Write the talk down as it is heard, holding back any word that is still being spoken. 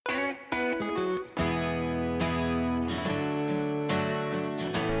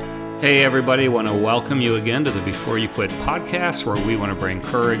Hey everybody, I want to welcome you again to the Before You Quit podcast, where we want to bring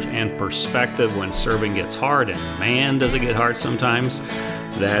courage and perspective when serving gets hard, and man, does it get hard sometimes.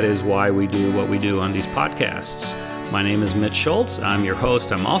 That is why we do what we do on these podcasts. My name is Mitch Schultz. I'm your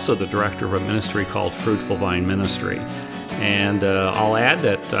host. I'm also the director of a ministry called Fruitful Vine Ministry. And I'll add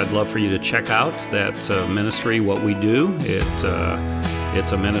that I'd love for you to check out that ministry, what we do.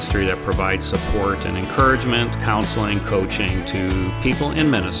 It's a ministry that provides support and encouragement, counseling, coaching to people in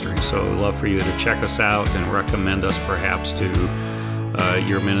ministry. So I'd love for you to check us out and recommend us perhaps to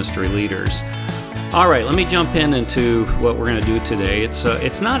your ministry leaders. All right, let me jump into what we're going to do today.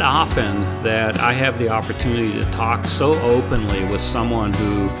 It's not often that I have the opportunity to talk so openly with someone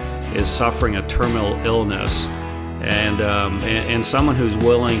who is suffering a terminal illness, and someone who's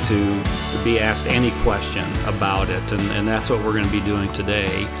willing to be asked any question about it, and that's what we're going to be doing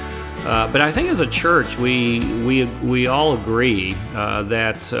today. But I think as a church, we all agree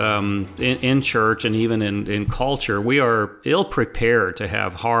that in church and even in culture, we are ill-prepared to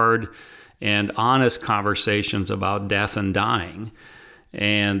have hard and honest conversations about death and dying.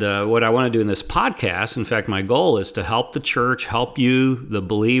 And what I want to do in this podcast, in fact, my goal is to help the church, help you, the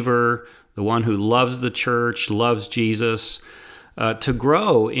believer, the one who loves the church, loves Jesus, to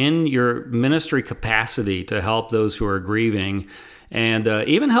grow in your ministry capacity to help those who are grieving and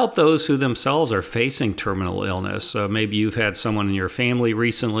even help those who themselves are facing terminal illness. Maybe you've had someone in your family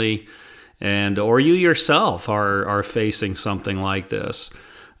recently, or you yourself are facing something like this.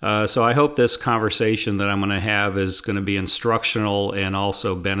 So I hope this conversation that I'm going to have is going to be instructional and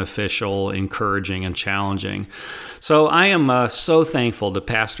also beneficial, encouraging, and challenging. So I am so thankful to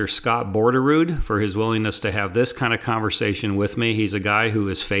Pastor Scott Borderud for his willingness to have this kind of conversation with me. He's a guy who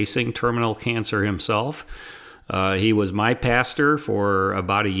is facing terminal cancer himself. He was my pastor for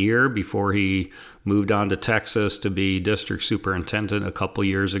about a year before he moved on to Texas to be district superintendent a couple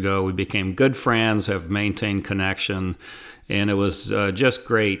years ago. We became good friends, have maintained connection, and it was just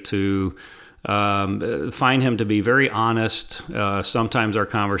great to find him to be very honest. Sometimes our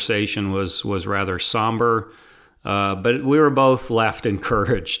conversation was rather somber, but we were both left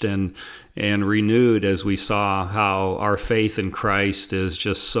encouraged and renewed as we saw how our faith in Christ is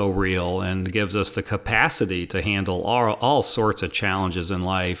just so real and gives us the capacity to handle all sorts of challenges in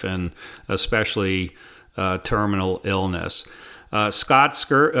life, and especially terminal illness. Scott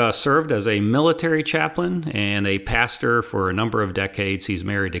served as a military chaplain and a pastor for a number of decades. He's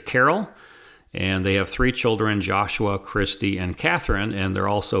married to Carol, and they have 3 children, Joshua, Christy, and Catherine, and they're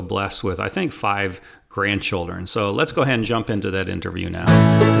also blessed with, I think, 5 grandchildren. So let's go ahead and jump into that interview now.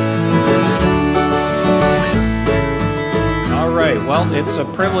 All right. Well, it's a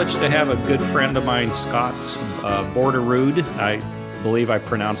privilege to have a good friend of mine, Scott Borderud. I believe I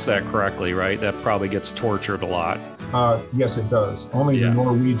pronounced that correctly, right? That probably gets tortured a lot. Yes, it does. Only the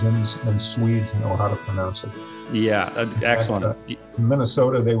Norwegians and Swedes know how to pronounce it. Yeah, excellent. In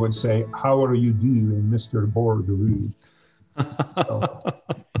Minnesota, they would say, "How are you doing, Mr. Borderud?"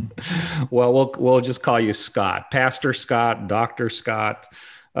 Well, we'll just call you Scott, Pastor Scott, Dr. Scott.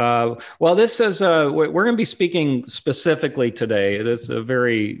 Well, this is we're going to be speaking specifically today. This is a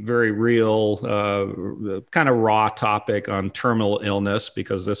very, very real, kind of raw topic on terminal illness,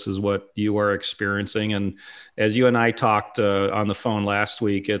 because this is what you are experiencing. And as you and I talked on the phone last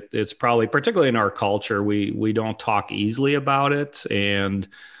week, it's probably, particularly in our culture, we don't talk easily about it, and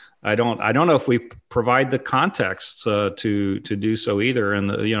I don't know if we provide the context to do so either.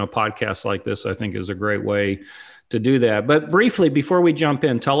 And podcasts like this, I think, is a great way to do that. But briefly, before we jump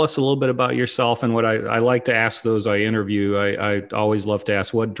in, tell us a little bit about yourself. And what I like to ask those I interview, I always love to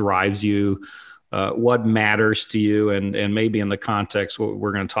ask, what drives you, what matters to you, and maybe in the context what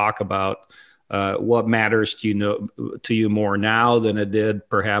we're going to talk about, what matters to you more now than it did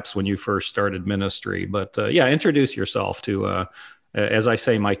perhaps when you first started ministry. But introduce yourself to, as I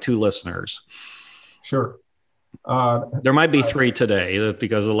say, my 2 listeners. Sure. There might be 3 today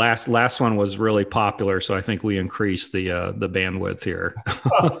because the last one was really popular, so I think we increased the bandwidth here.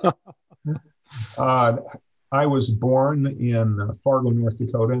 I was born in Fargo, North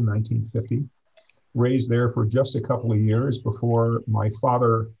Dakota in 1950, raised there for just a couple of years before my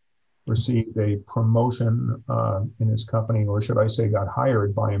father received a promotion in his company, or should I say got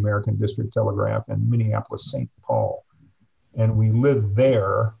hired by American District Telegraph in Minneapolis, St. Paul. And we lived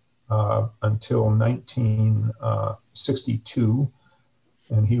there until 1962,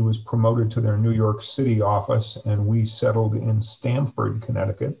 and he was promoted to their New York City office, and we settled in Stamford,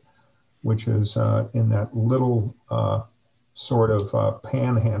 Connecticut, which is in that little sort of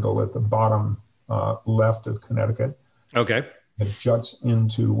panhandle at the bottom left of Connecticut. Okay. It juts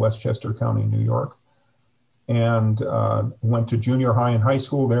into Westchester County, New York. and went to junior high and high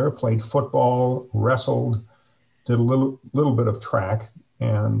school there, played football, wrestled, did a little bit of track,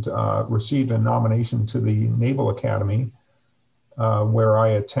 and received a nomination to the Naval Academy, where I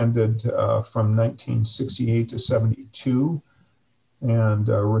attended from 1968 to 72, and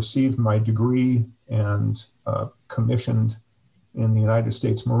received my degree and commissioned in the United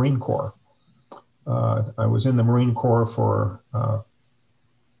States Marine Corps. I was in the Marine Corps for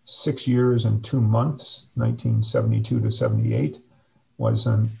 6 years and 2 months, 1972 to 78, was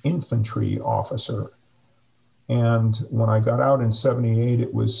an infantry officer. And when I got out in 78,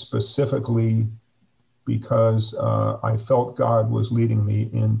 it was specifically because I felt God was leading me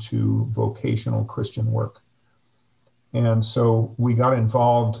into vocational Christian work. And so we got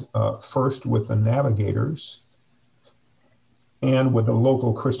involved first with the Navigators and with the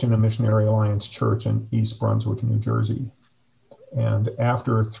local Christian and Missionary Alliance Church in East Brunswick, New Jersey. And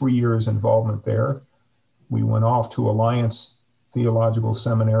after 3 years involvement there, we went off to Alliance Theological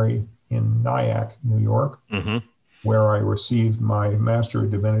Seminary in Nyack, New York, where I received my Master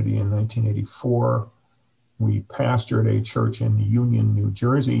of Divinity in 1984. We pastored a church in Union, New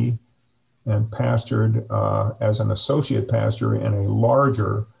Jersey, and pastored as an associate pastor in a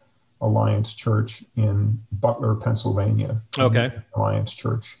larger Alliance church in Butler, Pennsylvania. Okay. Alliance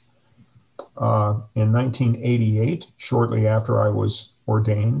Church. In 1988, shortly after I was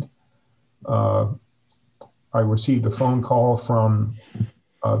ordained, I received a phone call from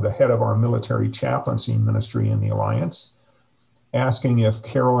the head of our military chaplaincy ministry in the Alliance, asking if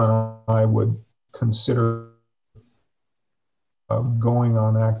Carol and I would consider going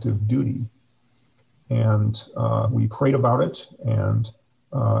on active duty. And we prayed about it, and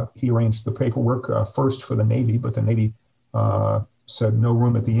he arranged the paperwork first for the Navy, but the Navy said no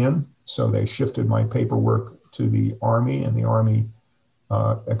room at the inn. So they shifted my paperwork to the Army, and the Army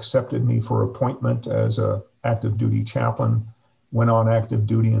accepted me for appointment as a active duty chaplain, went on active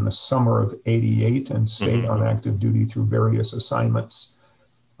duty in the summer of 88 and stayed on active duty through various assignments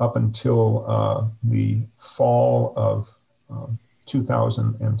up until the fall of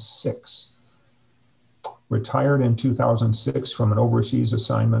 2006. Retired in 2006 from an overseas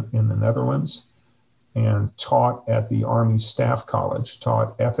assignment in the Netherlands, and taught at the Army Staff College,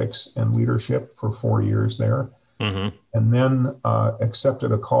 taught ethics and leadership for 4 years there, and then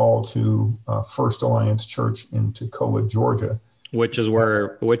accepted a call to First Alliance Church in Toccoa, Georgia. Which is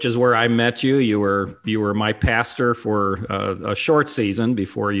where I met you. You were my pastor for a short season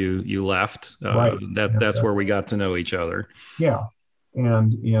before you left. Right. That's where we got to know each other. Yeah.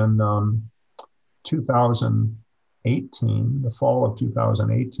 And in 2018, the fall of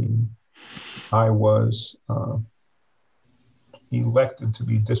 2018, I was elected to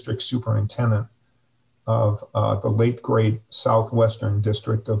be district superintendent of the late great Southwestern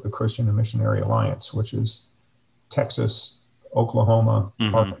District of the Christian and Missionary Alliance, which is Texas, Oklahoma,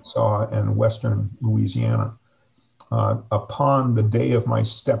 Arkansas, and Western Louisiana. Upon the day of my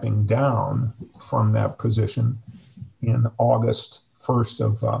stepping down from that position in August 1st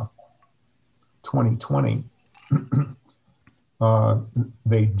of 2020,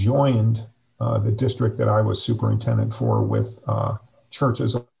 they joined the district that I was superintendent for with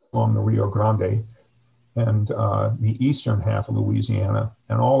churches along the Rio Grande and the eastern half of Louisiana,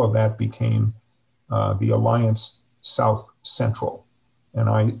 and all of that became the Alliance South Central. And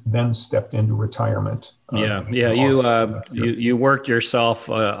I then stepped into retirement. You worked yourself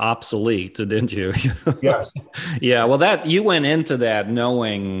obsolete, didn't you? Yes. Yeah. Well, you went into that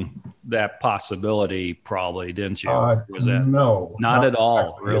knowing that possibility, probably, didn't you? Was that no, not at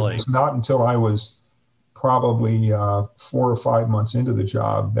all? Actually, really? It was not until I was probably 4 or 5 months into the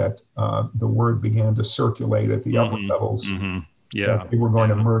job that the word began to circulate at the upper levels. That they were going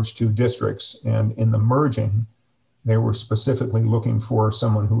to merge two districts, and in the merging, they were specifically looking for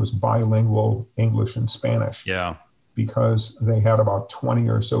someone who was bilingual English and Spanish. Yeah. Because they had about 20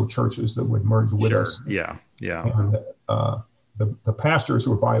 or so churches that would merge with us. Yeah. Yeah. And the pastors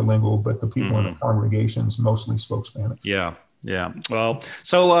were bilingual, but the people in the congregations mostly spoke Spanish. Yeah. Yeah. Well,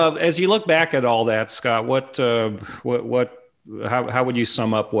 so as you look back at all that, Scott, how would you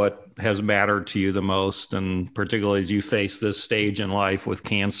sum up what has mattered to you the most, and particularly as you face this stage in life with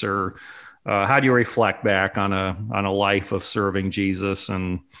cancer? How do you reflect back on a life of serving Jesus?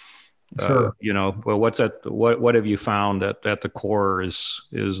 And Sure. What have you found that at the core is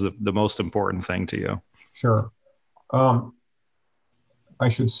the most important thing to you? Sure. I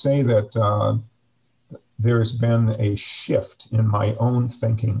should say that there's been a shift in my own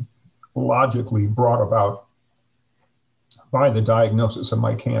thinking, logically brought about by the diagnosis of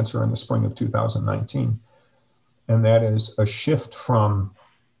my cancer in the spring of 2019. And that is a shift from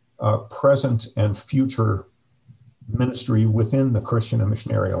present and future ministry within the Christian and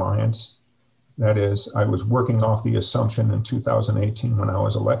Missionary Alliance. That is, I was working off the assumption in 2018 when I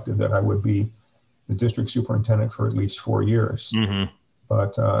was elected that I would be the district superintendent for at least 4 years. Mm-hmm.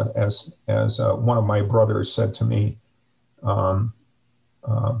 But as one of my brothers said to me, how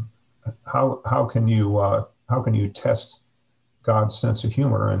can you test God's sense of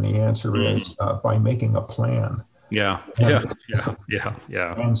humor? And the answer is by making a plan. Yeah.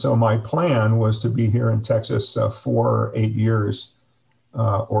 And so my plan was to be here in Texas 8 years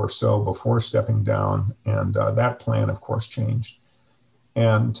or so before stepping down. And that plan, of course, changed.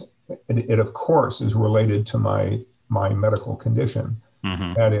 And it of course, is related to my medical condition.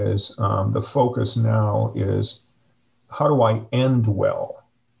 Mm-hmm. That is, the focus now is how do I end well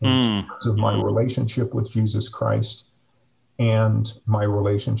in terms of my relationship with Jesus Christ and my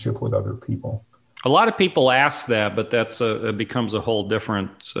relationship with other people. A lot of people ask that, but it becomes a whole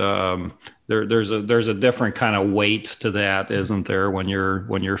different. There's a different kind of weight to that, isn't there? When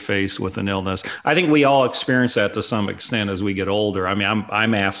you're faced with an illness, I think we all experience that to some extent as we get older. I mean,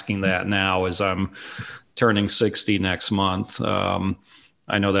 I'm asking that now as I'm turning 60 next month.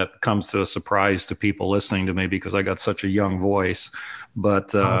 I know that comes to a surprise to people listening to me because I got such a young voice, but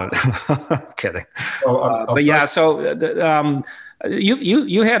kidding. But yeah, so.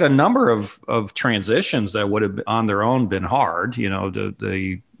 You had a number of transitions that would have on their own been hard,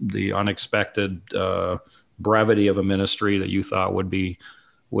 the unexpected brevity of a ministry that you thought would be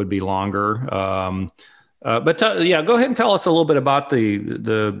longer. But go ahead and tell us a little bit about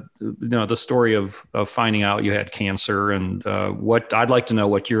the story of finding out you had cancer, and what I'd like to know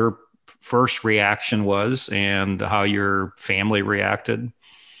what your first reaction was and how your family reacted.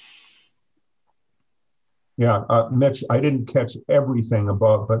 Yeah, Mitch, I didn't catch everything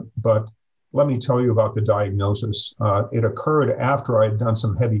above, but let me tell you about the diagnosis. It occurred after I had done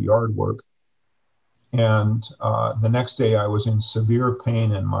some heavy yard work. And the next day I was in severe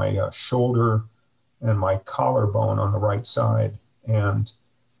pain in my shoulder and my collarbone on the right side. And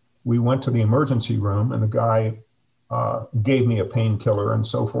we went to the emergency room, and the guy gave me a painkiller and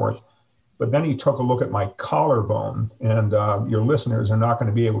so forth. But then he took a look at my collarbone, and your listeners are not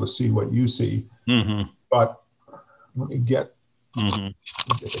going to be able to see what you see. Mm-hmm. But let me get the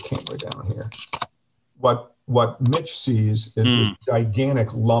camera down here. What Mitch sees is this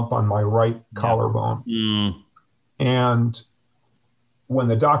gigantic lump on my right collarbone. Mm. And when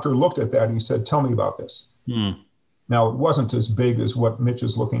the doctor looked at that, he said, "Tell me about this." Mm. Now, it wasn't as big as what Mitch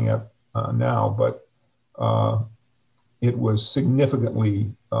is looking at now, but it was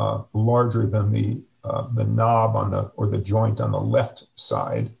significantly larger than the knob or the joint on the left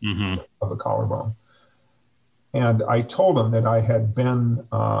side of the collarbone. And I told him that I had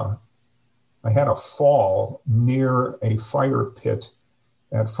a fall near a fire pit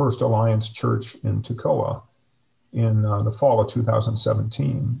at First Alliance Church in Toccoa in the fall of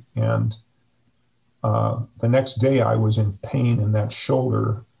 2017. And the next day I was in pain in that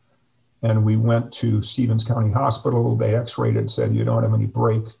shoulder, and we went to Stevens County Hospital. They x-rayed it, said, "You don't have any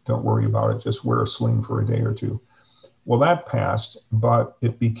break. Don't worry about it. Just wear a sling for a day or two." Well, that passed, but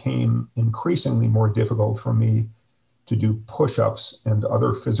it became increasingly more difficult for me to do push-ups and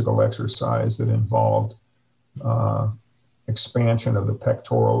other physical exercise that involved expansion of the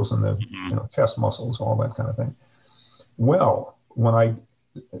pectorals and the chest muscles, all that kind of thing. Well,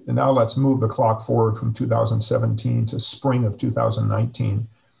 now let's move the clock forward from 2017 to spring of 2019,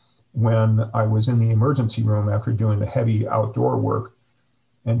 when I was in the emergency room after doing the heavy outdoor work,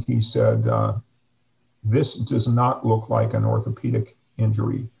 and he said, "This does not look like an orthopedic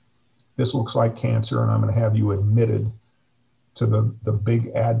injury. This looks like cancer, and I'm going to have you admitted to the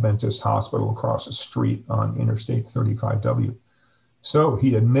big Adventist hospital across the street on Interstate 35W." So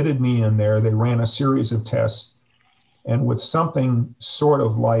he admitted me in there. They ran a series of tests, and with something sort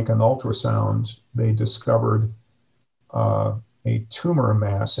of like an ultrasound, they discovered a tumor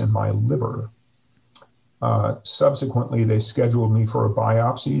mass in my liver. Subsequently, they scheduled me for a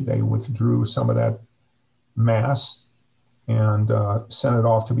biopsy. They withdrew some of that mass and sent it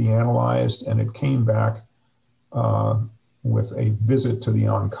off to be analyzed, and it came back with a visit to the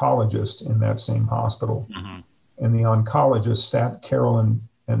oncologist in that same hospital. Mm-hmm. And the oncologist sat Carolyn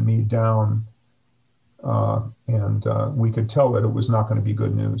and me down, and we could tell that it was not going to be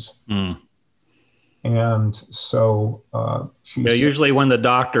good news. Mm. And so she said, usually when the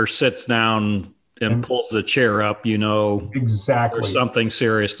doctor sits down and pulls the chair up, exactly, there's something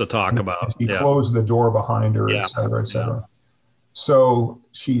serious to talk about. She closed the door behind her, et cetera, et cetera. Yeah. So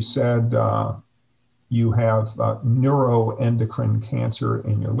she said, "You have neuroendocrine cancer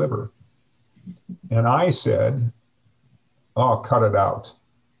in your liver." And I said, "Oh, cut it out."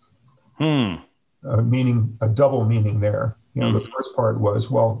 meaning a double meaning there. The first part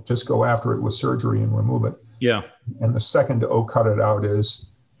was, well, just go after it with surgery and remove it. Yeah. And the second, oh, cut it out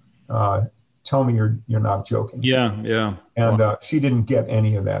is, tell me you're not joking. Yeah. Yeah. And she didn't get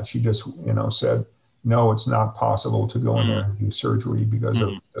any of that. She just, said, no, it's not possible to go in there and do surgery because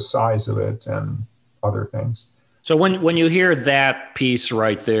of the size of it and other things. So when you hear that piece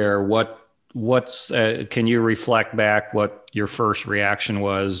right there, what's can you reflect back what your first reaction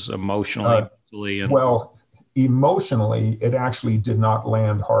was emotionally? Well, emotionally, it actually did not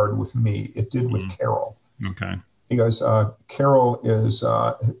land hard with me. It did with Carol. Okay. Because Carol is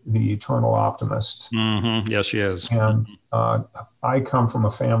the eternal optimist. Mm-hmm. Yes, she is. And I come from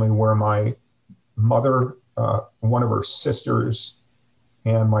a family where my mother, one of her sisters,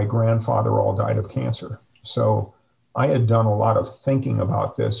 and my grandfather all died of cancer. So I had done a lot of thinking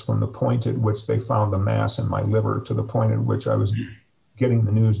about this from the point at which they found the mass in my liver to the point at which I was getting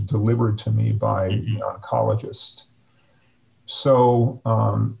the news delivered to me by the oncologist. So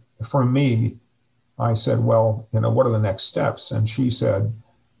for me, I said, well, what are the next steps? And she said,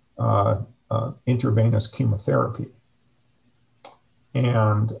 intravenous chemotherapy.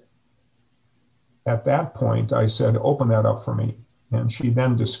 And at that point, I said, open that up for me. And she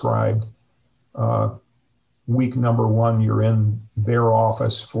then described week number 1, you're in their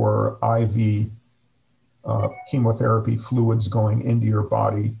office for IV chemotherapy fluids going into your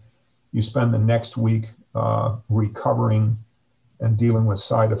body. You spend the next week recovering and dealing with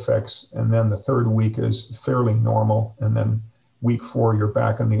side effects. And then the third week is fairly normal. And then week 4, you're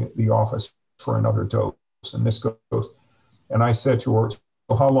back in the office for another dose. And this goes. And I said to her,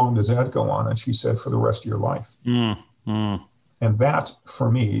 so how long does that go on? And she said, for the rest of your life. And that, for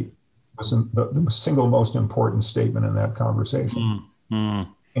me, was the single most important statement in that conversation.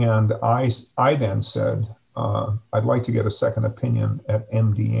 And I then said, I'd like to get a second opinion at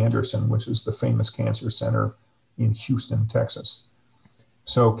MD Anderson, which is the famous cancer center in Houston, Texas.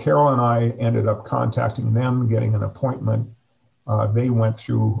 So Carol and I ended up contacting them, getting an appointment. They went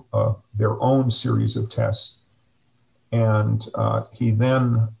through their own series of tests. And he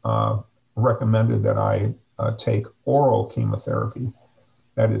then recommended that I take oral chemotherapy,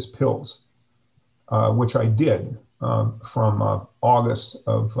 that is pills, which I did from August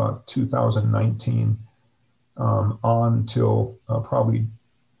of 2019 on till probably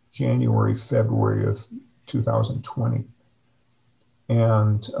January, February of 2020.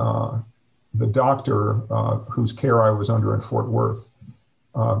 And the doctor whose care I was under in Fort Worth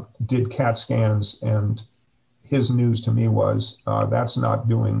did CAT scans, and his news to me was, that's not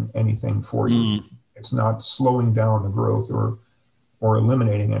doing anything for you. It's not slowing down the growth or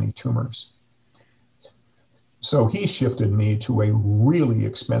eliminating any tumors. So he shifted me to a really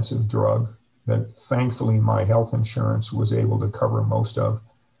expensive drug that thankfully my health insurance was able to cover most of,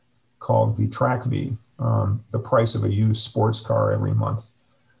 called Vitrakvi, the price of a used sports car every month.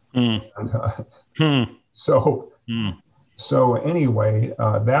 And, So anyway,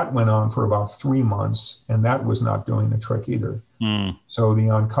 that went on for about 3 months, and that was not doing the trick either. So the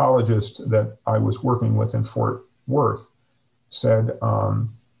oncologist that I was working with in Fort Worth said,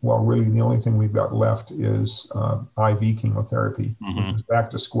 well, really the only thing we've got left is IV chemotherapy, which is back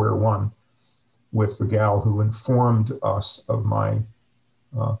to square one with the gal who informed us of my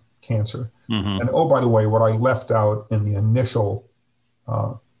cancer. And oh, by the way, what I left out in the initial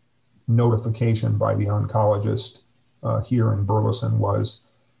notification by the oncologist here in Burleson was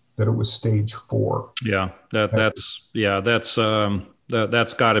that it was stage 4. Yeah, that's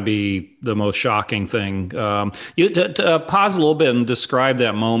got to be the most shocking thing. To pause a little bit and describe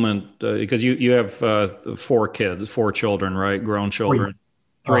that moment, because you have 4 children, right? Grown children.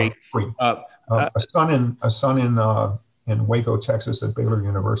 Three. A son in Waco, Texas, at Baylor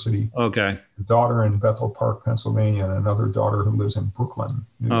University. Okay. A daughter in Bethel Park, Pennsylvania, and another daughter who lives in Brooklyn,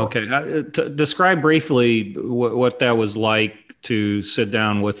 New York. Okay. Describe briefly what that was like to sit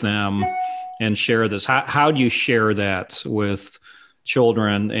down with them and share this. How do you share that with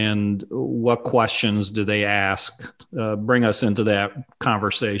children, and what questions do they ask? Bring us into that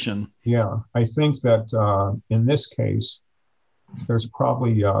conversation. Yeah, I think that in this case, there's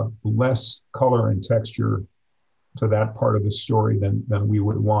probably less color and texture to that part of the story than we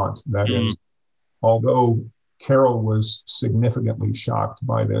would want. That is, although Carol was significantly shocked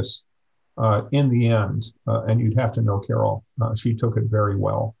by this, in the end, and you'd have to know Carol, she took it very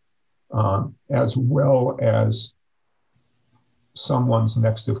well as someone's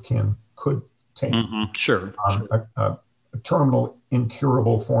next of kin could take. Sure. A terminal,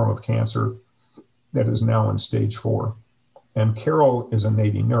 incurable form of cancer that is now in stage 4. And Carol is a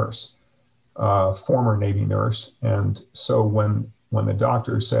Navy nurse, former Navy nurse. And so when the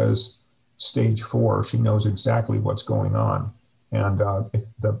doctor says stage 4. She knows exactly what's going on. And if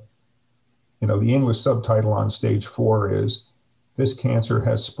the English subtitle on stage 4 is, "This cancer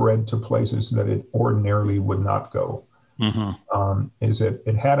has spread to places that it ordinarily would not go." Is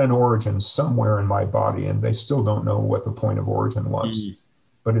it had an origin somewhere in my body, and they still don't know what the point of origin was.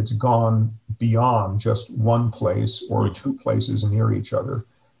 But it's gone beyond just one place or two places near each other.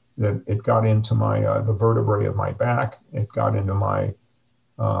 That it got into my the vertebrae of my back, it got into my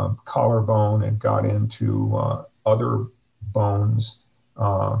collarbone, it got into other bones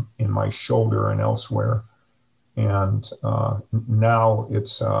in my shoulder and elsewhere. And now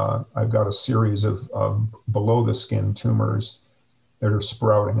it's I've got a series of below the skin tumors that are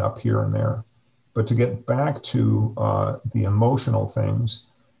sprouting up here and there. But to get back to the emotional things,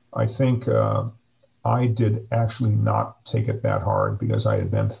 I think I did actually not take it that hard, because I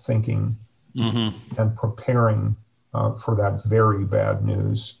had been thinking and preparing for that very bad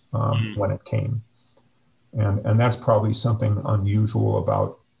news when it came. And that's probably something unusual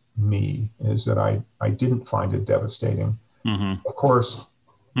about me, is that I didn't find it devastating. Of course,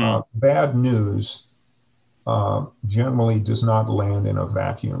 bad news generally does not land in a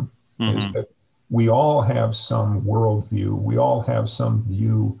vacuum. Is that we all have some worldview, we all have some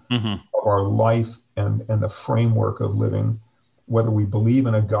view of our life and the framework of living, whether we believe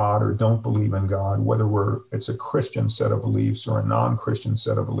in a God or don't believe in God, whether it's a Christian set of beliefs or a non-Christian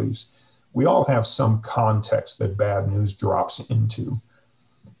set of beliefs. We all have some context that bad news drops into.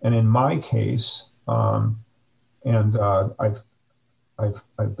 And in my case, I've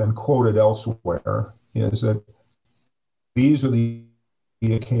been quoted elsewhere, is that these are the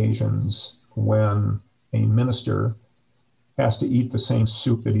occasions when a minister has to eat the same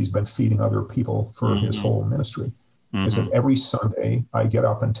soup that he's been feeding other people for his whole ministry. Is that every Sunday I get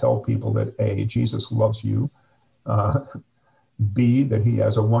up and tell people that A, Jesus loves you, B, that he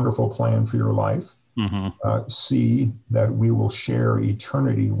has a wonderful plan for your life, C, that we will share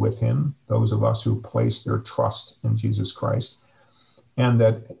eternity with him, those of us who place their trust in Jesus Christ, and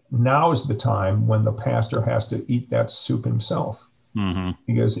that now is the time when the pastor has to eat that soup himself,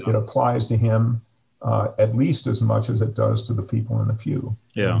 because it applies to him at least as much as it does to the people in the pew.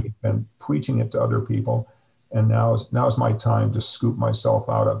 Yeah. He's been preaching it to other people, and now's my time to scoop myself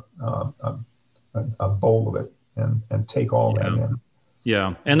out a bowl of it and take all that in.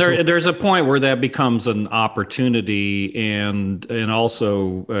 Yeah, and there's a point where that becomes an opportunity, and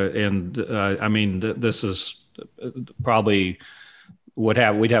also I mean, this is probably we'd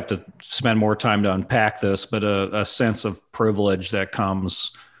have to spend more time to unpack this, but a sense of privilege that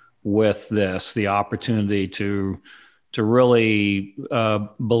comes with this, the opportunity to really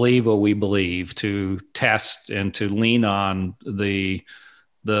believe what we believe, to test and to lean on the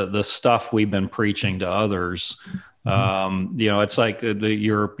stuff we've been preaching to others. It's like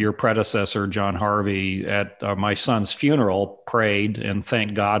your predecessor, John Harvey, at my son's funeral prayed and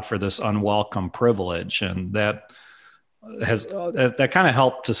thanked God for this unwelcome privilege. And that kind of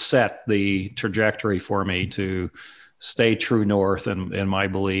helped to set the trajectory for me to stay true north in my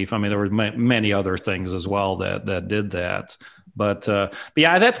belief. I mean, there were many other things as well that did that. But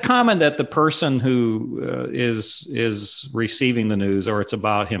yeah, that's common, that the person who is receiving the news, or it's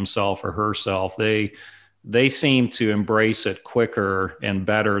about himself or herself, they seem to embrace it quicker and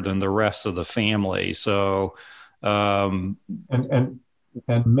better than the rest of the family. So,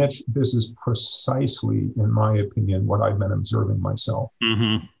 and Mitch, this is precisely, in my opinion, what I've been observing myself,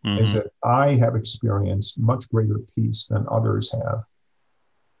 is that I have experienced much greater peace than others have.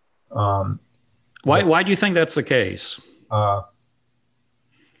 Why do you think that's the case? I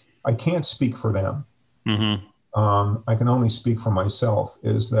can't speak for them. I can only speak for myself,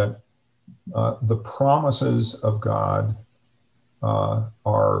 is that the promises of God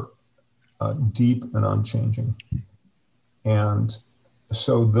are deep and unchanging. And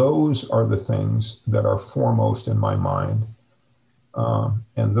so those are the things that are foremost in my mind.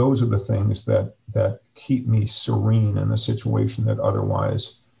 And those are the things that keep me serene in a situation that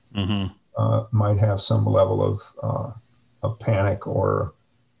otherwise might have some level of panic or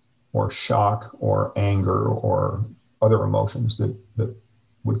shock or anger or other emotions that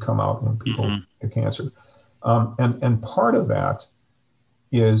would come out when people get cancer. And part of that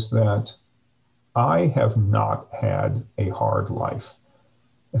is that I have not had a hard life.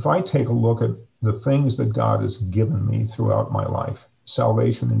 If I take a look at the things that God has given me throughout my life,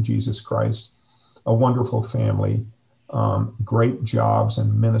 salvation in Jesus Christ, a wonderful family, great jobs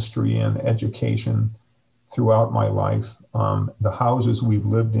and ministry and education throughout my life, the houses we've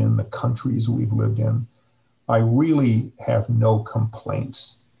lived in, the countries we've lived in, I really have no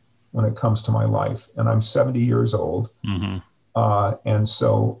complaints when it comes to my life. And I'm 70 years old. And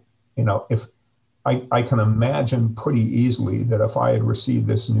so if I can imagine pretty easily that if I had received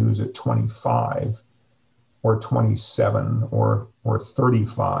this news at 25 or 27 or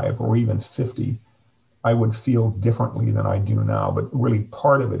 35 or even 50, I would feel differently than I do now. But really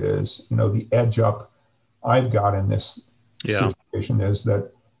part of it is, the edge up I've got in this situation is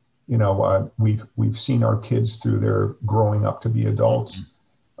that, we've seen our kids through their growing up to be adults.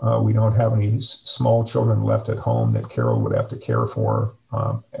 We don't have any small children left at home that Carol would have to care for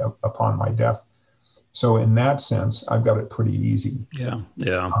upon my death. So in that sense, I've got it pretty easy. Yeah.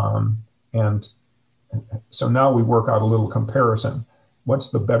 And so now we work out a little comparison.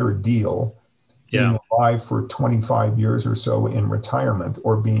 What's the better deal? Being alive for 25 years or so in retirement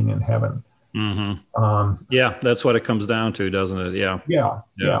or being in heaven? That's what it comes down to, doesn't it? Yeah.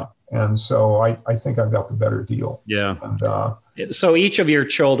 And so I think I've got the better deal. Yeah. And, so each of your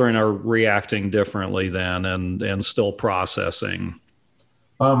children are reacting differently then and still processing.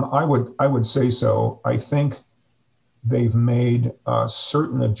 I would say so. I think they've made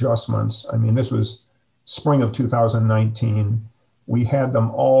certain adjustments. I mean, this was spring of 2019. We had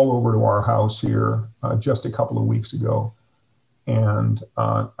them all over to our house here just a couple of weeks ago. And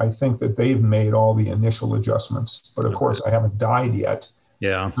I think that they've made all the initial adjustments. But of course, I haven't died yet.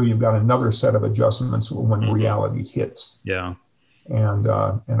 Yeah. So you've got another set of adjustments when reality hits. Yeah. And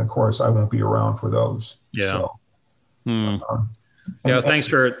of course, I won't be around for those. Yeah. So, thanks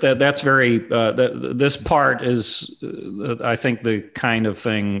for that. That's very, this part is, I think, the kind of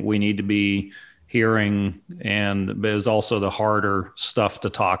thing we need to be hearing, and is also the harder stuff to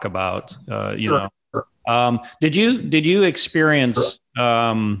talk about, Sure. Did you experience,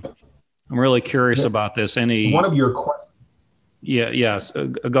 I'm really curious about this. One of your questions. Yes.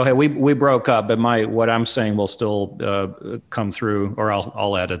 Go ahead. We broke up, but what I'm saying will still come through, or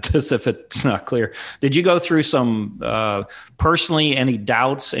I'll edit this if it's not clear. Did you go through some personally, any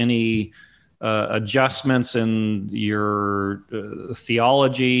doubts, any adjustments in your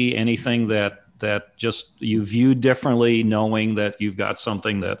theology, anything that just you view differently, knowing that you've got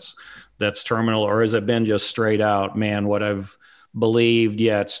something that's terminal, or has it been just straight out, man, what I've believed,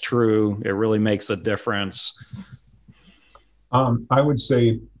 it's true, it really makes a difference? I would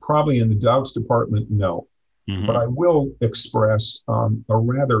say probably in the doubts department, no. Mm-hmm. But I will express a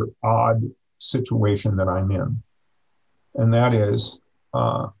rather odd situation that I'm in. And that is,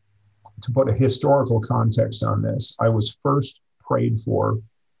 to put a historical context on this, I was first prayed for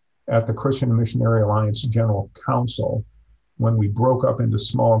at the Christian Missionary Alliance General Council when we broke up into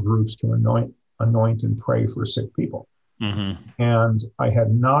small groups to anoint and pray for sick people. Mm-hmm. And I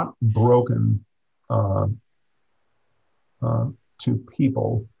had not broken to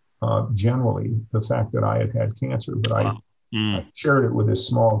people generally the fact that I had had cancer, but I shared it with this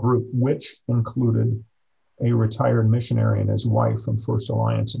small group, which included a retired missionary and his wife from First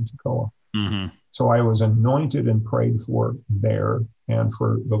Alliance in Toccoa. Mm-hmm. So I was anointed and prayed for there. And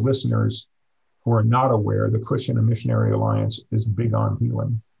for the listeners who are not aware, the Christian Missionary Alliance is big on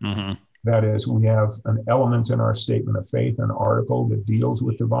healing. Mm-hmm. That is, we have an element in our statement of faith, an article that deals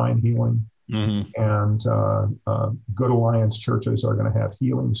with divine healing. Mm-hmm. And Good Alliance churches are going to have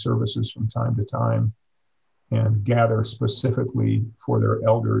healing services from time to time and gather specifically for their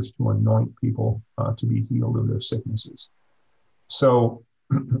elders to anoint people to be healed of their sicknesses. So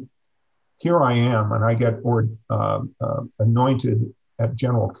here I am, and I get anointed at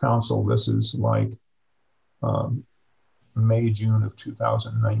General Council. This is like May, June of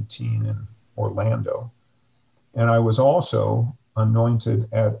 2019 in Orlando. And I was also anointed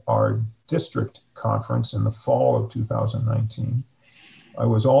at our district conference in the fall of 2019. I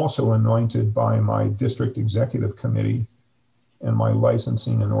was also anointed by my district executive committee and my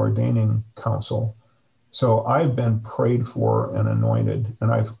licensing and ordaining council. So I've been prayed for and anointed,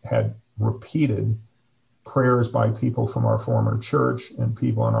 and I've had repeated prayers by people from our former church and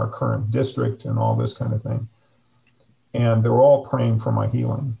people in our current district and all this kind of thing. And they're all praying for my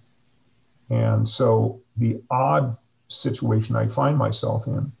healing. And so the odd situation I find myself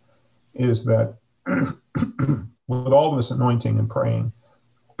in is that with all this anointing and praying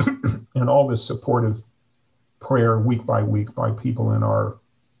and all this supportive prayer week by week by people in our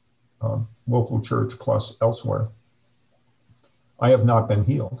local church plus elsewhere, I have not been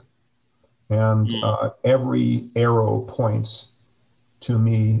healed. And every arrow points to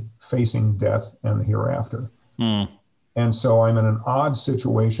me facing death and the hereafter. And so I'm in an odd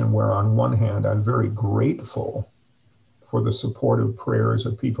situation where on one hand, I'm very grateful for the supportive prayers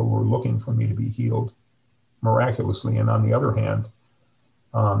of people who are looking for me to be healed miraculously. And on the other hand,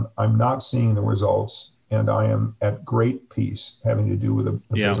 I'm not seeing the results, and I am at great peace having to do with the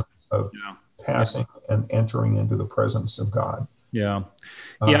business of passing and entering into the presence of God. Yeah.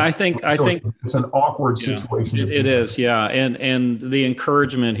 Uh, Yeah, I so think it's an awkward yeah, situation. it is. Yeah. And the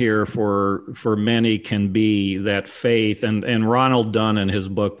encouragement here for many can be that faith, and Ronald Dunn in his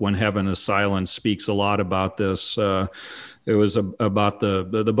book, When Heaven is Silent, speaks a lot about this. It was about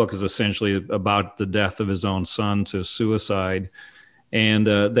the book is essentially about the death of his own son to suicide. And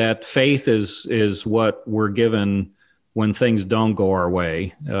that faith is what we're given when things don't go our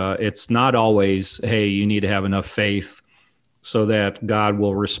way. It's not always, hey, you need to have enough faith so that God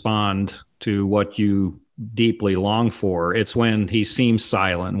will respond to what you deeply long for. It's when he seems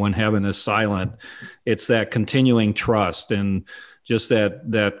silent, when heaven is silent. It's that continuing trust and just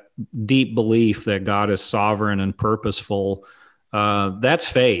that deep belief that God is sovereign and purposeful. That's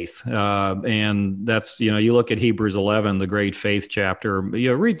faith. And that's, you look at Hebrews 11, the great faith chapter,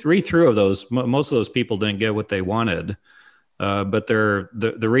 read through of those. Most of those people didn't get what they wanted. But the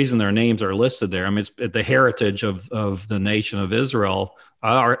reason their names are listed there, I mean, it's the heritage of the nation of Israel,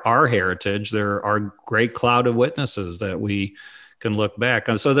 our heritage. There are great cloud of witnesses that we can look back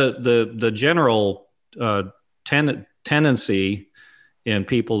on. So the general tendency in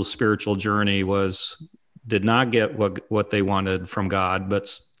people's spiritual journey did not get what they wanted from God,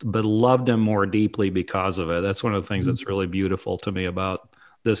 but loved him more deeply because of it. That's one of the things that's really beautiful to me about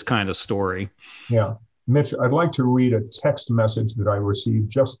this kind of story. Yeah. Mitch, I'd like to read a text message that I received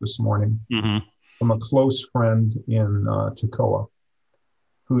just this morning from a close friend in Toccoa,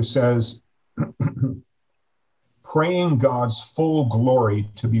 who says, praying God's full glory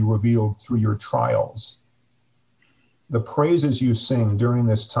to be revealed through your trials. The praises you sing during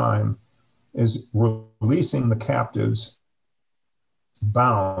this time is releasing the captives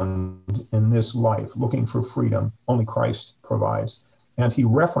bound in this life, looking for freedom only Christ provides. And he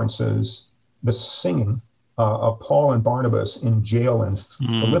references the singing of Paul and Barnabas in jail in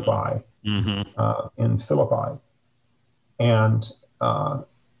Philippi, and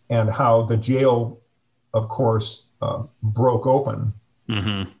how the jail, of course, broke open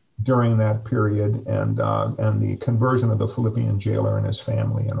during that period, and the conversion of the Philippian jailer and his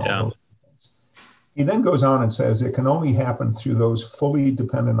family and all those things. He then goes on and says it can only happen through those fully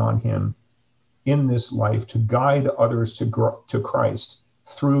dependent on him in this life to guide others to Christ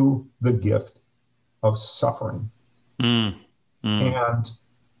through the gift of suffering. And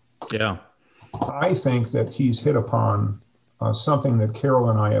I think that he's hit upon something that Carol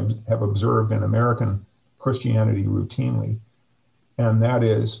and I have observed in American Christianity routinely, and that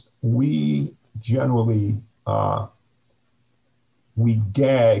is we generally we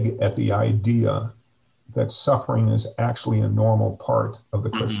gag at the idea that suffering is actually a normal part of the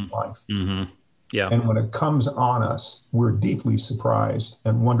Christian life. Yeah. And when it comes on us, we're deeply surprised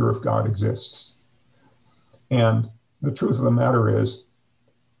and wonder if God exists. And the truth of the matter is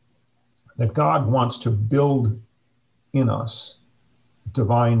that God wants to build in us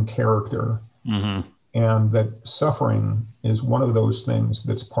divine character, and that suffering is one of those things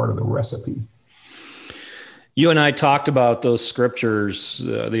that's part of the recipe. You and I talked about those scriptures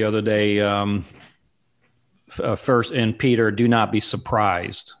the other day. First in Peter, do not be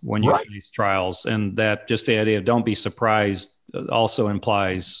surprised when you face trials. And that just the idea of don't be surprised also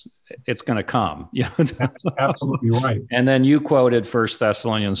implies it's going to come. That's absolutely right. And then you quoted 1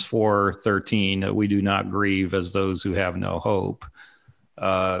 Thessalonians 4:13, that we do not grieve as those who have no hope.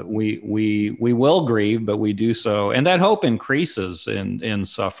 We will grieve, but we do so. And that hope increases in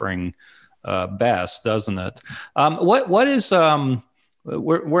suffering best, doesn't it? What is,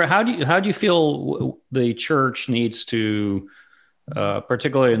 how do you feel the church needs to,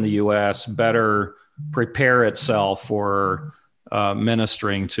 particularly in the U.S., better prepare itself for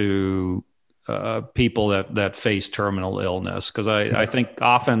ministering to people that face terminal illness? Because I think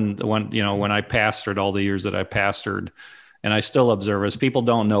often when I pastored all the years that I pastored, and I still observe as people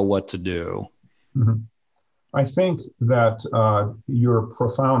don't know what to do. I think that your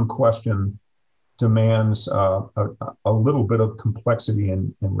profound question demands a little bit of complexity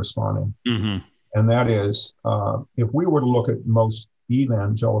in responding. And that is, if we were to look at most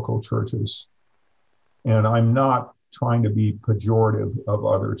evangelical churches, and I'm not trying to be pejorative of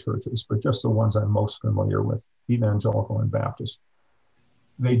other churches, but just the ones I'm most familiar with, evangelical and Baptist,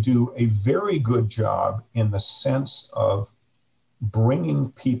 they do a very good job in the sense of bringing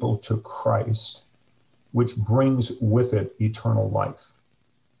people to Christ, which brings with it eternal life.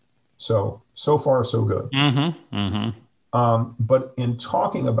 So far, so good. But in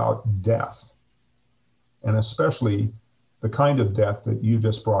talking about death, and especially the kind of death that you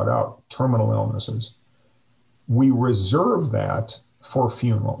just brought out, terminal illnesses, we reserve that for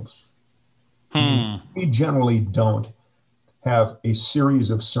funerals. We generally don't have a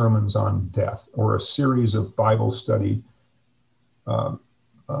series of sermons on death or a series of Bible study uh,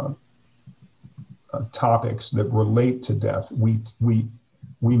 uh, topics that relate to death, we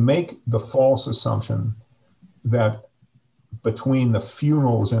make the false assumption that between the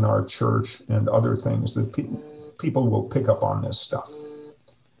funerals in our church and other things that people will pick up on this stuff.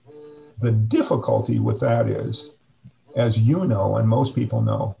 The difficulty with that is, as you know, and most people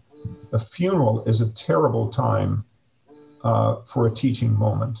know, a funeral is a terrible time for a teaching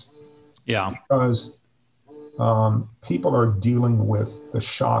moment. Yeah. Because people are dealing with the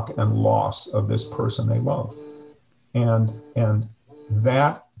shock and loss of this person they love. And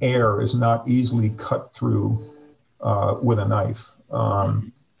that air is not easily cut through with a knife.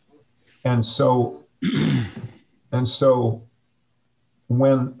 And so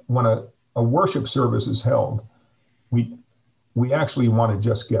when a worship service is held, we actually want to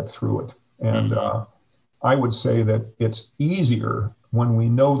just get through it. And I would say that it's easier when we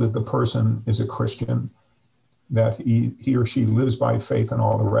know that the person is a Christian, that he or she lives by faith and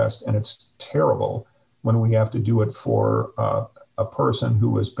all the rest. And it's terrible when we have to do it for a person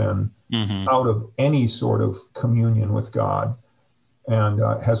who has been out of any sort of communion with God and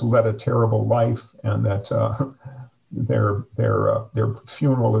has led a terrible life, and that their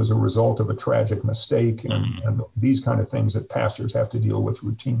funeral is a result of a tragic mistake, and these kind of things that pastors have to deal with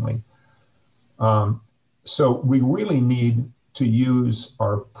routinely. So we really need to use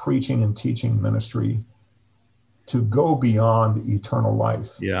our preaching and teaching ministry to go beyond eternal life.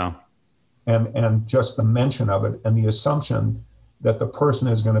 Yeah. And just the mention of it and the assumption that the person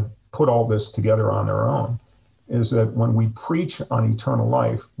is going to put all this together on their own, is that when we preach on eternal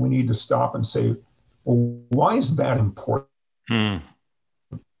life, we need to stop and say, well, why is that important? And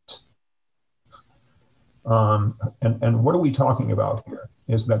what are we talking about here?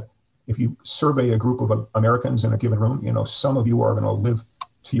 Is that if you survey a group of Americans in a given room, some of you are going to live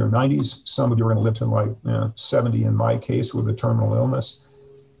to your 90s, some of you are going to live to like 70 in my case with a terminal illness,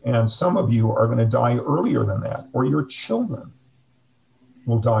 and some of you are going to die earlier than that, or your children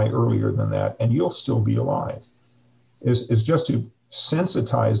will die earlier than that, and you'll still be alive. Is just to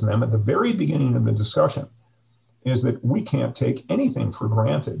sensitize them at the very beginning of the discussion, is that we can't take anything for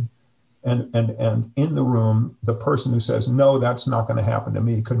granted. And in the room, the person who says, no, that's not going to happen to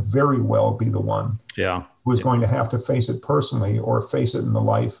me, could very well be the one who is going to have to face it personally, or face it in the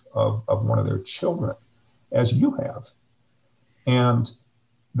life of one of their children, as you have. And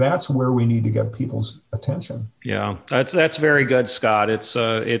that's where we need to get people's attention. Yeah, that's very good, Scott.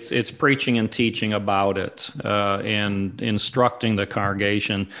 It's preaching and teaching about it, and instructing the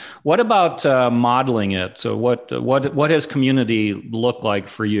congregation. What about modeling it? So what has community look like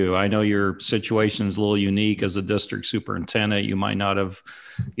for you? I know your situation is a little unique as a district superintendent. You might not have,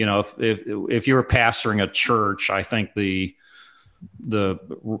 if you were pastoring a church, I think the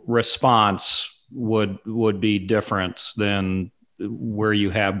response would be different than where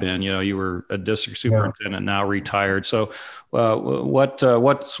you have been. You were a district superintendent, now retired. So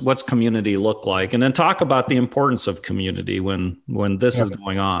what's community look like? And then talk about the importance of community when this is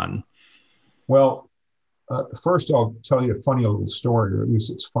going on. Well, first I'll tell you a funny little story, or at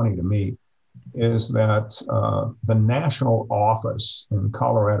least it's funny to me, is that the national office in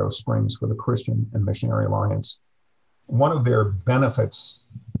Colorado Springs for the Christian and Missionary Alliance, one of their benefits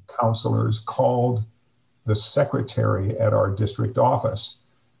counselors called the secretary at our district office.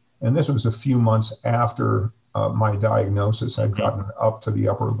 And this was a few months after my diagnosis had gotten up to the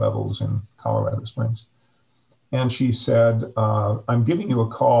upper levels in Colorado Springs. And she said, I'm giving you a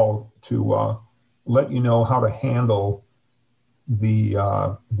call to let you know how to handle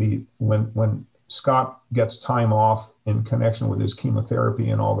when Scott gets time off in connection with his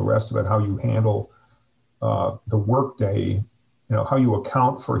chemotherapy and all the rest of it, how you handle the workday, how you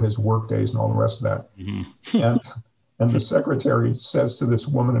account for his work days and all the rest of that. And the secretary says to this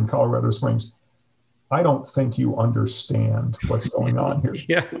woman in Colorado Springs, I don't think you understand what's going on here.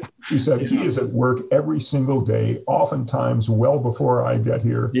 Yeah. She said, he is at work every single day, oftentimes well before I get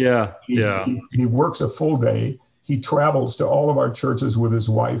here. Yeah. He works a full day. He travels to all of our churches with his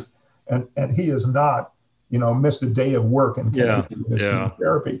wife, and he has not, missed a day of work in connection with his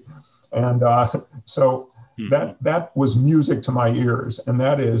chemotherapy. And so that was music to my ears. And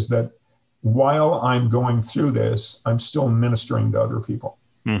that is that while I'm going through this, I'm still ministering to other people.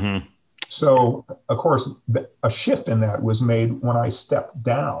 Mm-hmm. So, of course, a shift in that was made when I stepped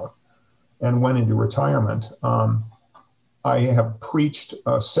down and went into retirement. I have preached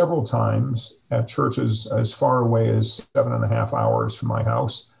several times at churches as far away as 7.5 hours from my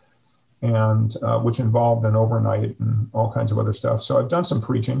house, and which involved an overnight and all kinds of other stuff. So I've done some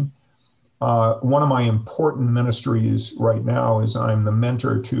preaching. One of my important ministries right now is I'm the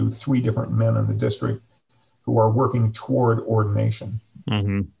mentor to 3 different men in the district who are working toward ordination.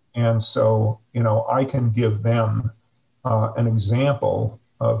 Mm-hmm. And so, I can give them an example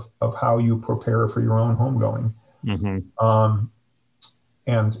of how you prepare for your own homegoing. Mm-hmm.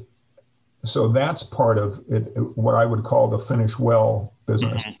 And so that's part of it, what I would call the finish well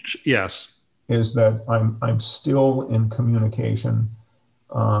business. Mm-hmm. Yes. Is that I'm still in communication.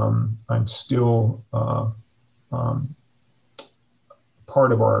 I'm still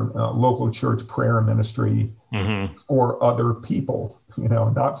part of our local church prayer ministry Mm-hmm. for other people,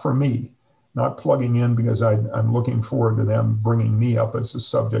 not for me, not plugging in because I'm looking forward to them bringing me up as a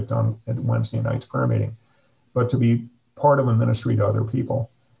subject at Wednesday night's prayer meeting, but to be part of a ministry to other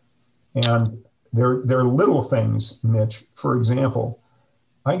people. And they're little things, Mitch. For example,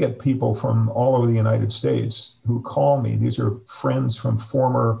 I get people from all over the United States who call me. These are friends from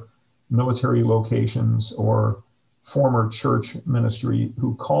former military locations or former church ministry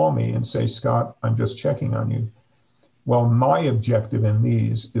who call me and say, Scott, I'm just checking on you. Well, my objective in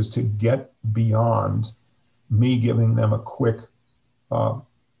these is to get beyond me giving them a quick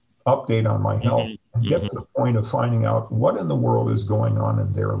update on my health and get to the point of finding out what in the world is going on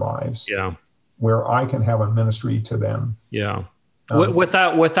in their lives. Yeah. Where I can have a ministry to them. Yeah.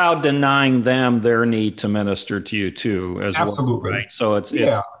 Without denying them their need to minister to you too, as absolutely. Well, right? So it's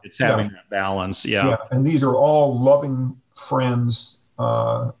having that balance. Yeah. And these are all loving friends.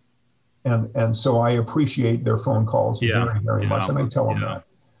 And so I appreciate their phone calls very, very much. And I tell them that.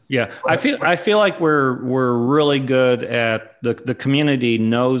 Yeah. I feel like we're really good at the community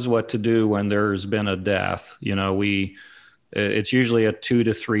knows what to do when there's been a death. It's usually a 2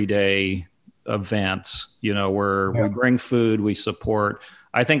 to 3 day events, where we bring food, we support.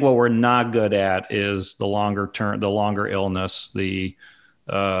 I think what we're not good at is the longer illness, the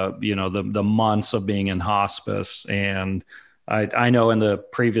months of being in hospice. And I know in the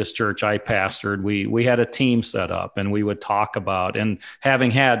previous church I pastored, we had a team set up and we would talk about, and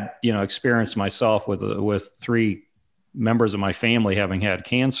having had, experience myself with 3 members of my family having had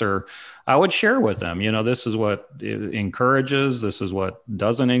cancer, I would share with them, this is what encourages, this is what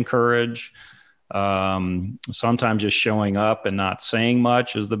doesn't encourage. Sometimes just showing up and not saying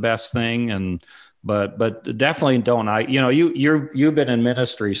much is the best thing. But definitely don't, you've been in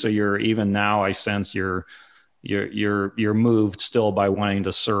ministry. So you're, even now I sense you're moved still by wanting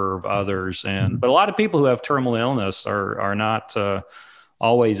to serve others. But a lot of people who have terminal illness are not,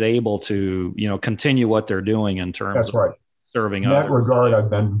 always able to, continue what they're doing in terms of serving others. In that regard, I've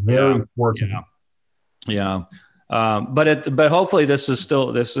been very fortunate. Yeah. But hopefully this is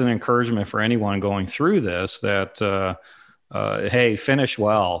an encouragement for anyone going through this that, hey, finish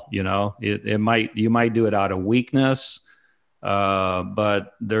well, you might do it out of weakness.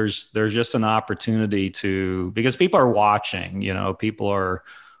 But there's just an opportunity because people are watching, people are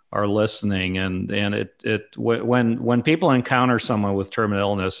listening, and when people encounter someone with terminal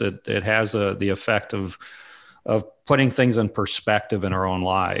illness, it has the effect of putting things in perspective in our own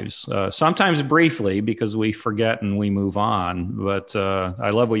lives, sometimes briefly because we forget and we move on. But I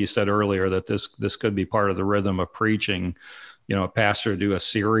love what you said earlier, that this could be part of the rhythm of preaching, a pastor do a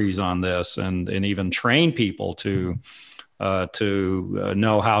series on this and even train people to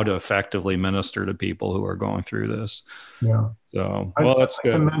know how to effectively minister to people who are going through this. Yeah. So, that's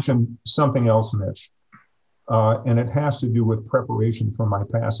good. I can mention something else, Mitch, and it has to do with preparation for my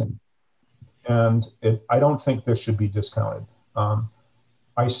passing. And I don't think this should be discounted.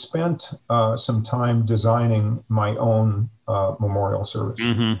 I spent some time designing my own memorial service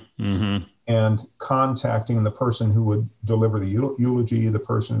and contacting the person who would deliver the eulogy, the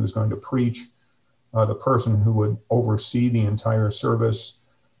person who was going to preach, the person who would oversee the entire service,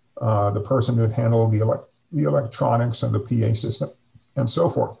 the person who would handle the electronics and the PA system, and so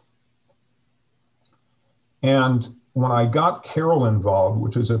forth. And when I got Carol involved,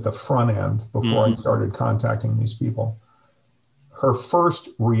 which is at the front end before I started contacting these people, her first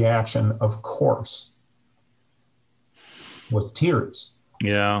reaction, of course, was tears.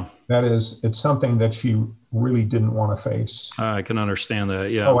 Yeah. That is, it's something that she really didn't want to face. I can understand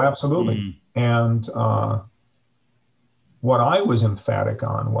that. Yeah. Oh, absolutely. And what I was emphatic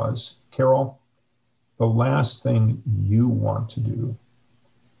on was, Carol, the last thing you want to do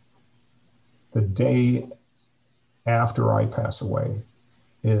the day after I pass away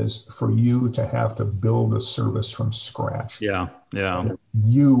is for you to have to build a service from scratch. Yeah. And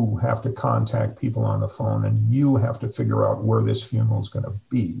you have to contact people on the phone, and you have to figure out where this funeral is going to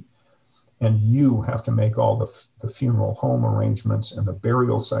be. And you have to make all the funeral home arrangements and the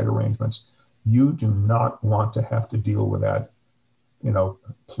burial site arrangements. You do not want to have to deal with that,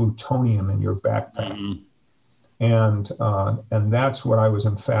 plutonium in your backpack. And that's what I was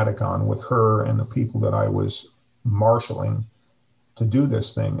emphatic on with her and the people that I was marshaling to do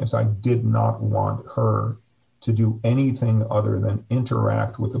this thing, is I did not want her to do anything other than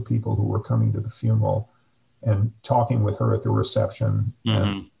interact with the people who were coming to the funeral and talking with her at the reception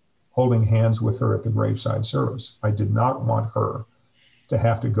and holding hands with her at the graveside service. I did not want her to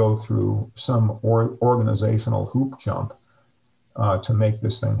have to go through some organizational hoop jump to make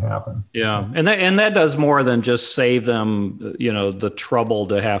this thing happen. Yeah. And that does more than just save them, the trouble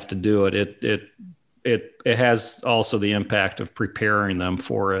to have to do it. It has also the impact of preparing them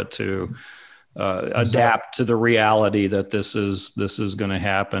for it to adapt to the reality that this is going to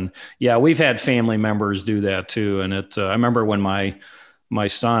happen. Yeah. We've had family members do that too. And I remember when my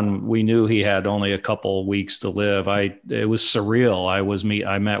son, we knew he had only a couple weeks to live. It was surreal.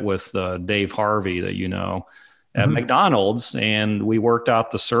 I met with Dave Harvey, that at McDonald's, and we worked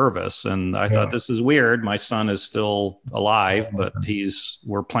out the service. And I thought, this is weird. My son is still alive, but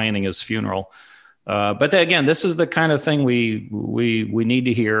we're planning his funeral. But again, this is the kind of thing we need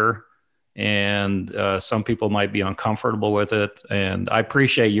to hear. And some people might be uncomfortable with it. And I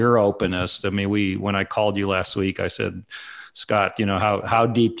appreciate your openness. I mean, when I called you last week, I said, Scott, how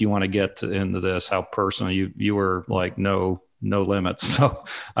deep do you want to get into this? How personal? You were like, no limits. So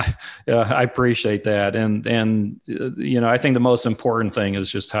I appreciate that. And I think the most important thing is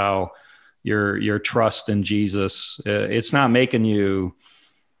just how your trust in Jesus. It's not making you,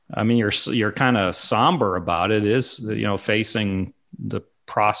 I mean, you're kind of somber about it. It is, facing the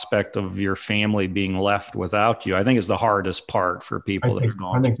prospect of your family being left without you, I think is the hardest part for people that are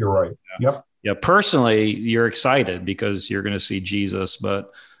going. I think you're right. Yep. Yeah. Personally, you're excited because you're going to see Jesus,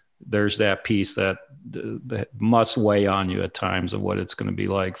 but there's that piece that must weigh on you at times of what it's going to be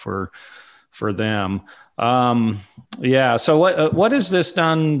like for them. Yeah. So what has this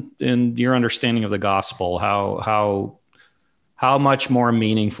done in your understanding of the gospel? How much more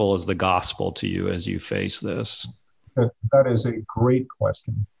meaningful is the gospel to you as you face this? That is a great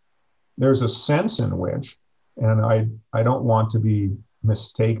question. There's a sense in which, and I don't want to be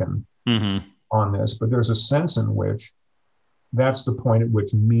mistaken on this, but there's a sense in which that's the point at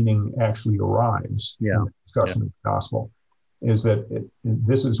which meaning actually arrives in the discussion of the gospel, is that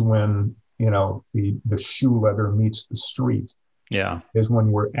this is when, the shoe leather meets the street, is when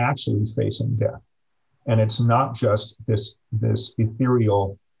we're actually facing death. And it's not just this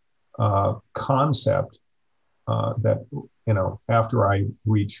ethereal concept that, after I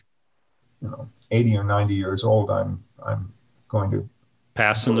reach, 80 or 90 years old, I'm going to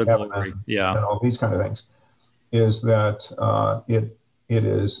pass in the glory. And all these kind of things, is that it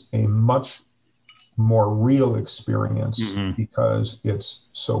is a much more real experience because it's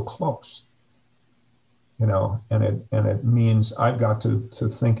so close, and it means I've got to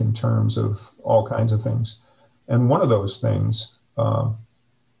think in terms of all kinds of things. And one of those things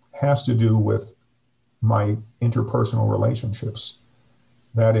has to do with my interpersonal relationships.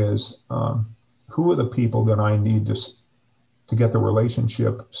 That is, who are the people that I need to get the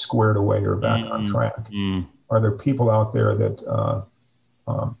relationship squared away or back on track? Are there people out there that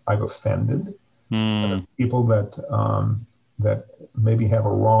I've offended? Are there people that maybe have a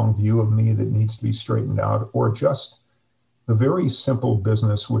wrong view of me that needs to be straightened out? Or just the very simple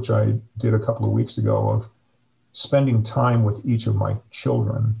business, which I did a couple of weeks ago, of spending time with each of my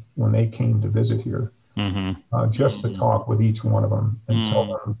children when they came to visit here, just to talk with each one of them and tell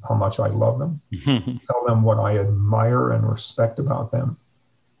them how much I love them, tell them what I admire and respect about them,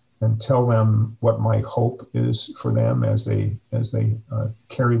 and tell them what my hope is for them as they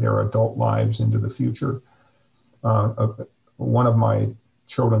carry their adult lives into the future. One of my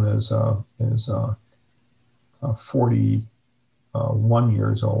children is 41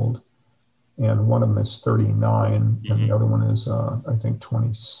 years old, and one of them is 39, and the other one is I think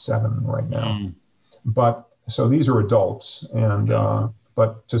 27 right now. But so these are adults, and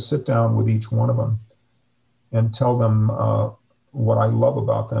but to sit down with each one of them and tell them what I love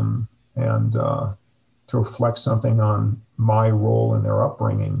about them, and to reflect something on my role in their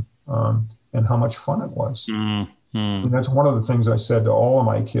upbringing, and how much fun it was. And that's one of the things I said to all of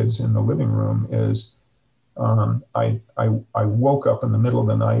my kids in the living room is, I woke up in the middle of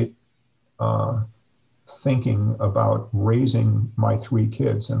the night thinking about raising my 3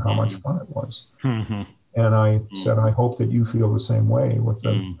 kids and how much fun it was. And I said, I hope that you feel the same way with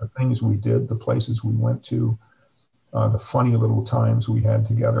the things we did, the places we went to, the funny little times we had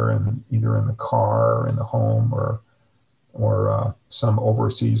together, and either in the car or in the home or some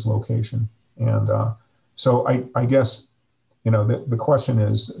overseas location. And so I guess, the question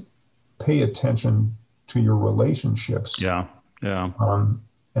is, pay attention to your relationships.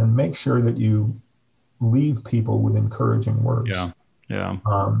 And make sure that you leave people with encouraging words. Yeah. Yeah.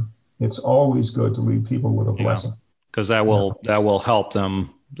 It's always good to leave people with a blessing. Because that will help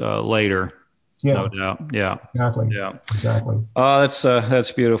them later. Yeah. No doubt. Yeah. Exactly. Yeah. Exactly.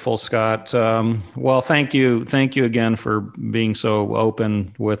 That's beautiful, Scott. Well, thank you again for being so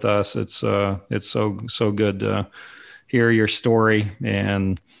open with us. It's so good to hear your story.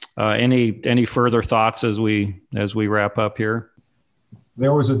 And any further thoughts as we wrap up here?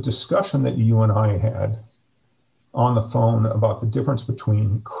 There was a discussion that you and I had on the phone about the difference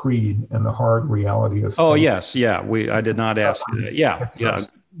between creed and the hard reality of faith. Oh, yes. Yeah. I did not ask you that. Yeah. Yeah.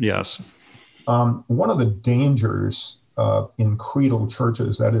 Yes. One of the dangers in creedal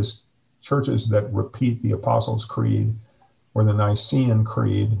churches, that is churches that repeat the Apostles' Creed or the Nicene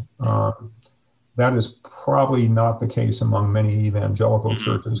Creed, that is probably not the case among many evangelical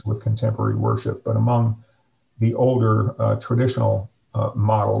churches with contemporary worship, but among the older traditional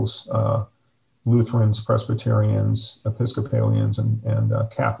models, Lutherans, Presbyterians, Episcopalians, and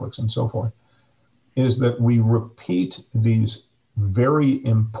Catholics, and so forth, is that we repeat these very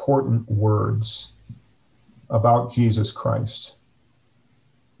important words about Jesus Christ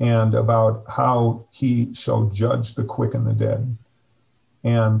and about how he shall judge the quick and the dead,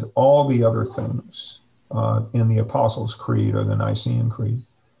 and all the other things in the Apostles' Creed or the Nicene Creed.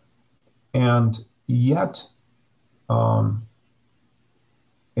 And yet,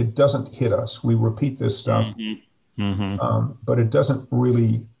 it doesn't hit us. We repeat this stuff, but it doesn't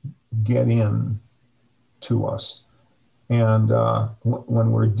really get in to us. And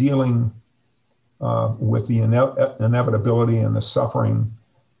when we're dealing with the inevitability and the suffering,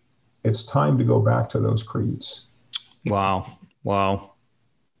 it's time to go back to those creeds. Wow.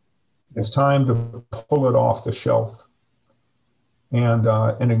 It's time to pull it off the shelf. And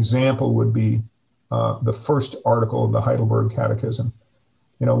an example would be the first article of the Heidelberg Catechism.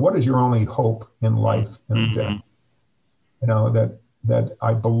 What is your only hope in life and death? That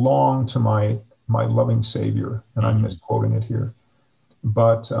I belong to my loving Savior, and I'm misquoting it here.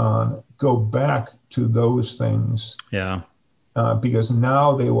 But go back to those things, because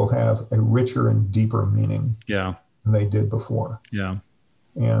now they will have a richer and deeper meaning than they did before. Yeah.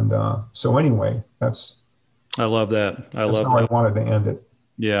 And so anyway, I love that. That's how I wanted to end it.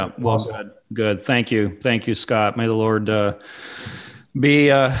 Yeah. Well, good. Thank you, Scott. May the Lord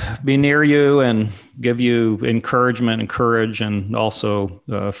be near you and give you encouragement and courage, and also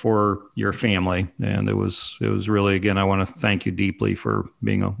for your family. And it was really, again, I want to thank you deeply for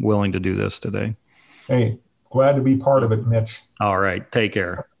being willing to do this today. Hey, glad to be part of it, Mitch. All right. Take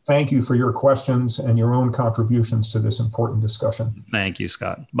care. Thank you for your questions and your own contributions to this important discussion. Thank you,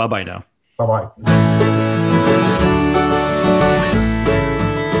 Scott. Bye-bye now. Bye-bye.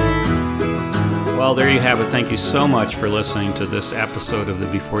 Well, there you have it. Thank you so much for listening to this episode of the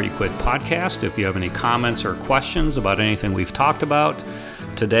Before You Quit podcast. If you have any comments or questions about anything we've talked about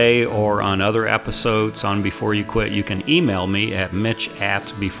today or on other episodes on Before You Quit, you can email me at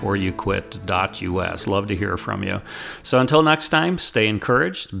mitch@beforeyouquit.us. Love to hear from you. So until next time, stay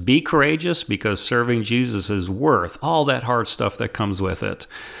encouraged, be courageous, because serving Jesus is worth all that hard stuff that comes with it.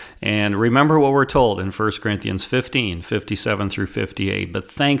 And remember what we're told in 1 Corinthians 15, 57 through 58. But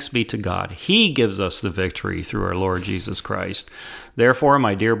thanks be to God, He gives us the victory through our Lord Jesus Christ. Therefore,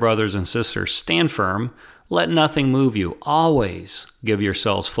 my dear brothers and sisters, stand firm. Let nothing move you. Always give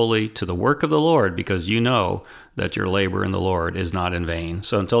yourselves fully to the work of the Lord, because you know that your labor in the Lord is not in vain.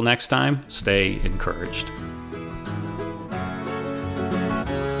 So until next time, stay encouraged.